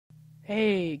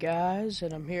Hey guys,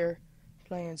 and I'm here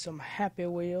playing some Happy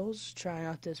Wheels, trying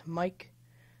out this mic,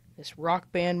 this Rock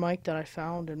Band mic that I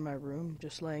found in my room,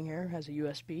 just laying here, has a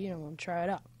USB, and I'm going to try it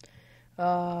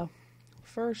out.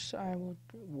 First I will,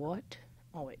 what?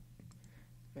 Oh wait,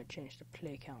 I'm going to change the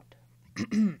play count.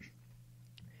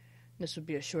 This would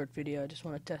be a short video, I just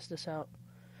want to test this out.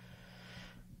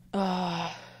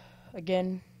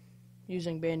 Again,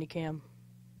 using Bandicam.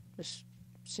 This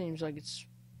seems like it's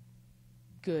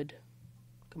good.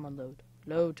 Come on, load.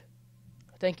 Load.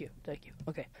 Thank you.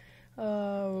 Okay.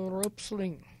 Rope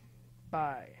Sling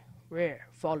by Rare.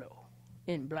 Follow.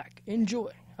 In Black.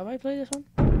 Enjoy. Have I played this one?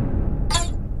 I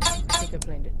think I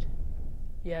played it.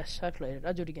 Yes, I played it.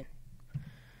 I'll do it again.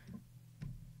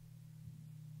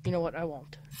 You know what? I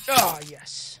won't. Ah,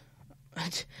 yes.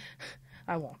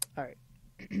 I won't. Alright.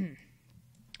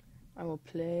 I will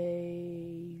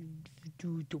play...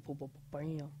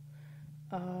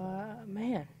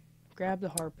 man. Grab the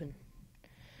Harpin.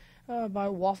 By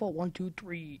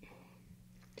Waffle123.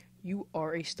 You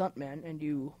are a stuntman and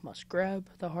you must grab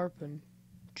the Harpin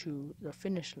to the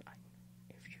finish line.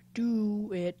 If you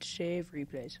do it, save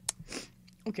replays.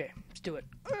 Okay, let's do it.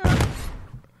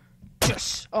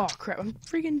 Yes! Oh crap, I'm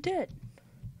freaking dead.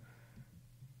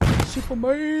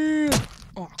 Superman!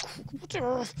 Oh,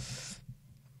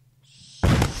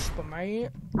 Superman.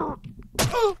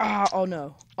 Oh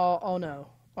no. Oh no.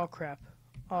 Oh crap.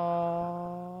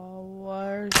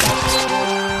 Where's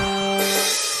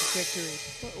victory?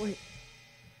 Wait.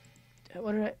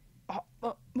 What did I?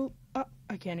 Move.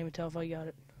 I can't even tell if I got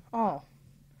it. Oh.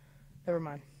 Never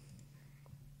mind.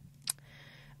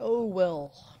 Oh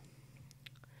well.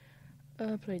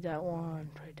 Played that one.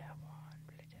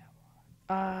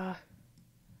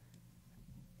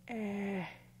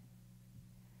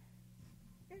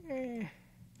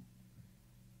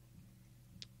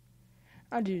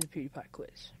 I'll do the PewDiePie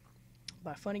quiz.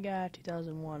 By Funny Guy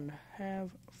 2001.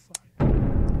 Have fun.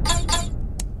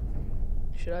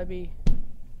 Should I be?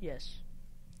 Yes.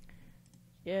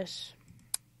 Yes.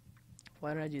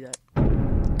 Why did I do that?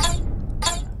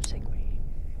 Segue.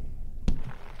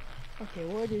 Okay,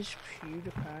 what is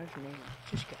PewDiePie's name?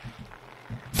 Just guy.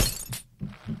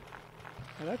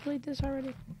 Have I played this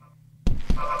already?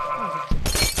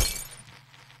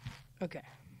 Okay.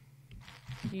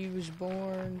 He was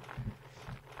born...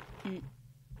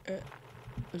 it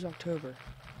was October.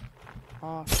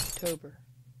 October.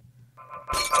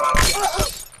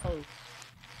 Yes. Oh.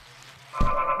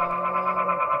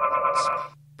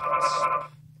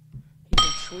 He's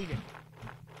in Sweden.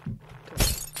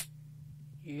 Okay.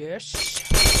 Yes.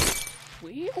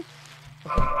 Wheel.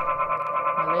 Okay.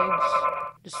 My legs.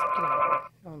 Just get out of here.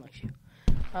 No one likes you.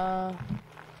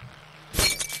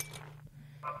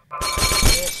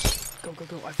 Yes. Go.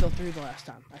 I fell through the last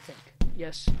time, I think.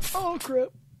 Yes. Oh crap.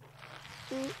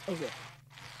 Okay.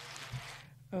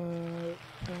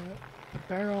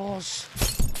 Barrels.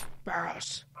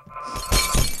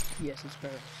 Yes, it's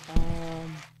barrels.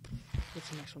 What's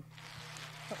the next one?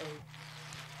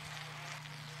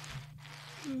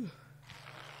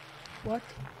 What?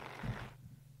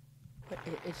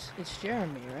 It's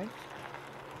Jeremy, right?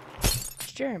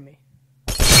 It's Jeremy.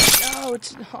 No,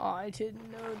 it's not. I didn't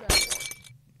know that one.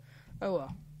 Oh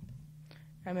well.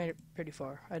 I made it pretty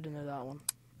far. I didn't know that one.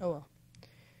 Oh well.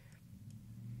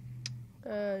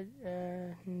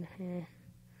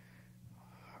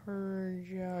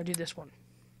 I'll do this one.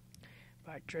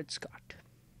 By Dred Scott.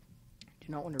 Do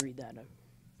not want to read that.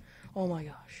 Oh my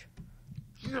gosh.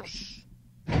 Yes!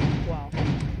 Wow.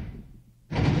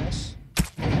 Yes.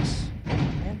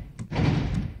 Man.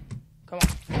 Come on.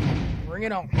 Bring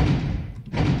it on.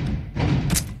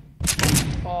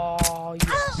 Oh,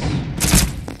 yes.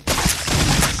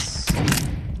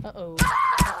 Uh-oh.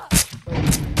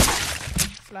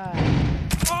 Fly.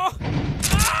 Oh!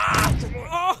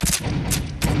 Oh!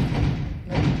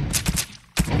 No.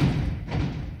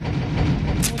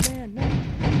 Oh, man, no.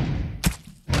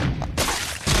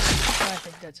 I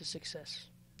think that's a success.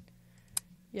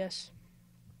 Yes,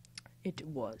 it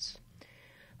was.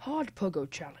 Hard Pogo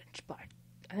Challenge by...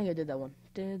 I think I did that one.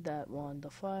 The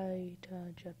fight,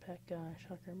 jetpack guy,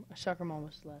 soccer mom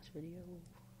was the last video.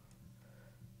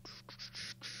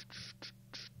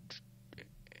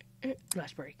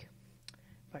 Last break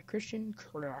by Christian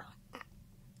Clare.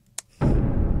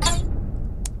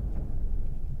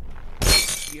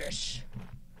 Yes.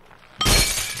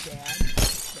 Dad.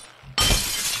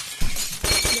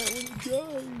 That one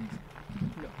drive.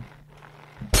 No.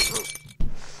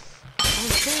 Oh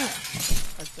crap.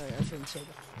 I'm sorry, I shouldn't say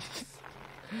that.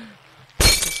 I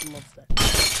just love that.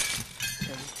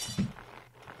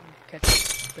 Catch it.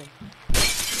 Thing.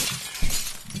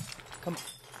 Come on.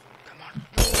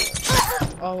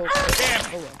 Oh,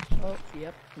 oh well. Oh,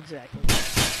 yep, exactly.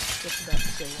 Just about to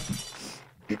say that.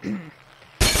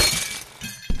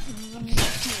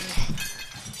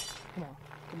 Come on,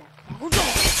 come on, come on.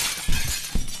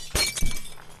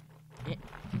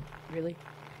 Really?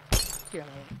 Get out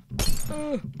of here.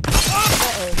 Uh-oh.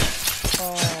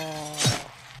 Oh.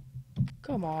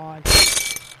 Come on.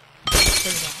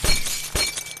 Bring it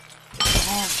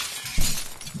on.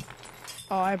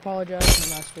 Oh, I apologize in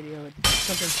the last video.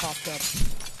 Something popped up.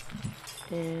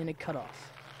 And it cut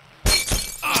off.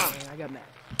 And I got mad.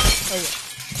 Oh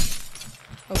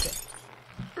well. Okay.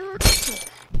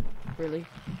 Really?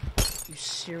 You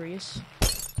serious?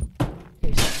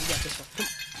 Okay, so you got this one. Come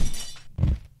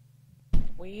on.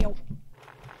 Wheel.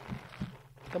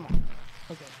 Come on.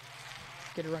 Okay.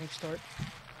 Get a running start.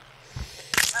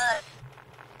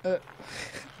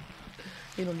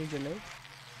 You don't need your leg.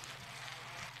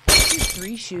 There's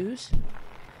 3 shoes.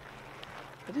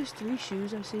 Are there 3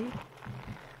 shoes I see?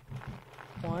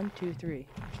 1, 2, 3.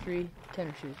 There's 3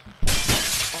 tennis shoes.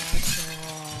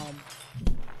 Awesome.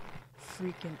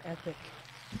 Freaking epic.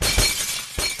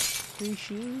 3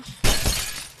 shoes.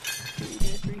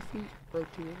 3 feet.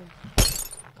 Broke 2 of them.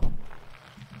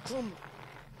 Come on.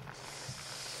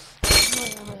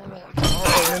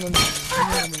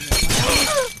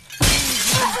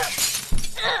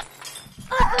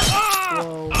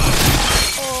 Whoa.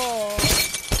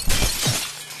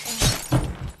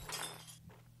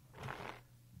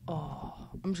 Oh.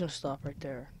 I'm just gonna stop right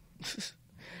there.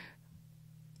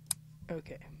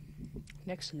 Okay.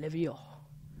 Next level.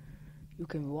 You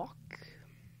can walk.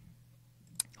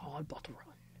 Hard bottle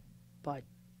run. By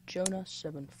Jonah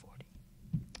 740.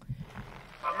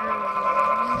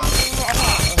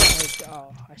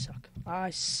 Oh, I suck. I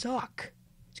suck.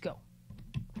 Let's go.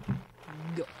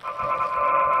 Go.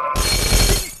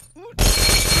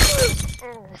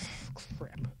 Oh,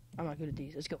 crap. I'm not good at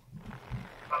these. Let's go.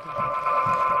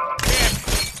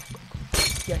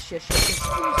 Yes, yes, yes, yes.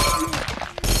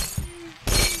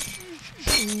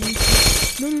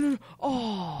 No, no, no, no.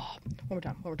 Oh. One more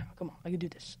time, one more time. Come on. I can do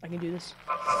this. I can do this.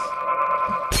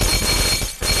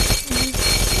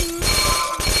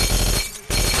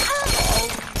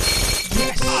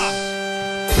 Yes!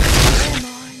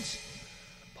 Mines.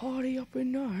 Party up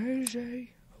in the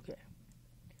hazy. Okay.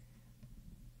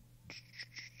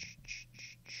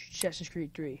 Assassin's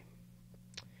Creed 3.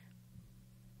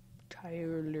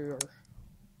 Tyler.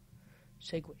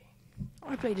 Segway. Oh,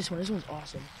 I played this one. This one's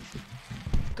awesome.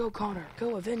 Go, Connor.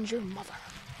 Go avenge your mother.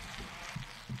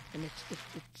 And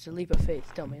it's a leap of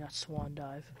faith. Tell me, not swan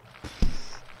dive.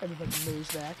 Everybody knows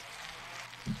that.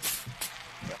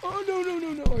 Oh, no, no,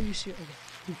 no, no. Are you serious?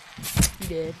 Okay. You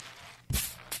did.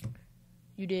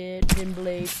 You did. Hidden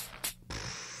blade.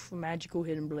 Magical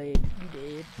hidden blade. You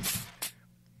did.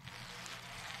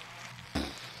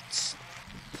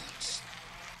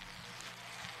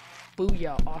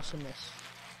 Booyah, awesomeness.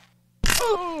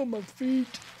 Oh, my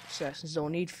feet. Assassins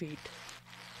don't need feet.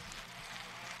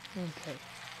 Okay.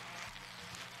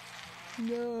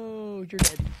 No, you're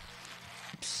dead.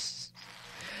 Psst.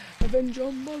 Avenge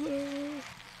your mother.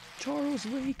 Charles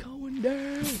Lee going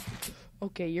down.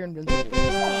 Okay, you're invincible.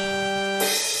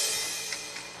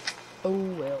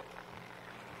 Oh, well.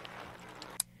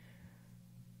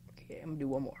 Okay, I'm gonna do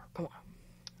one more. Come on.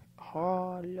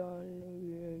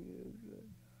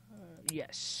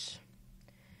 Yes.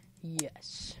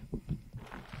 Yes.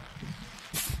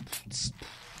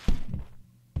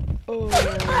 Oh my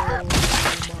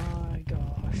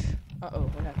gosh. Uh-oh,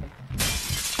 what happened?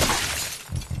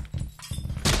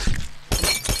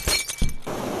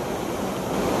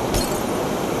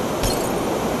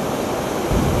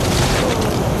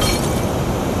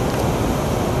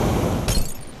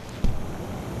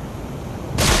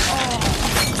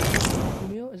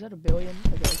 Oh. Is that a billion?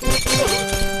 Okay.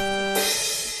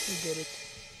 We did it.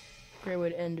 Great way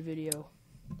to end the video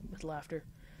with laughter.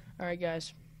 Alright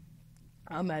guys,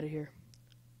 I'm out of here.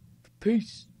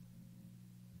 Peace.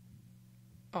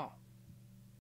 Oh.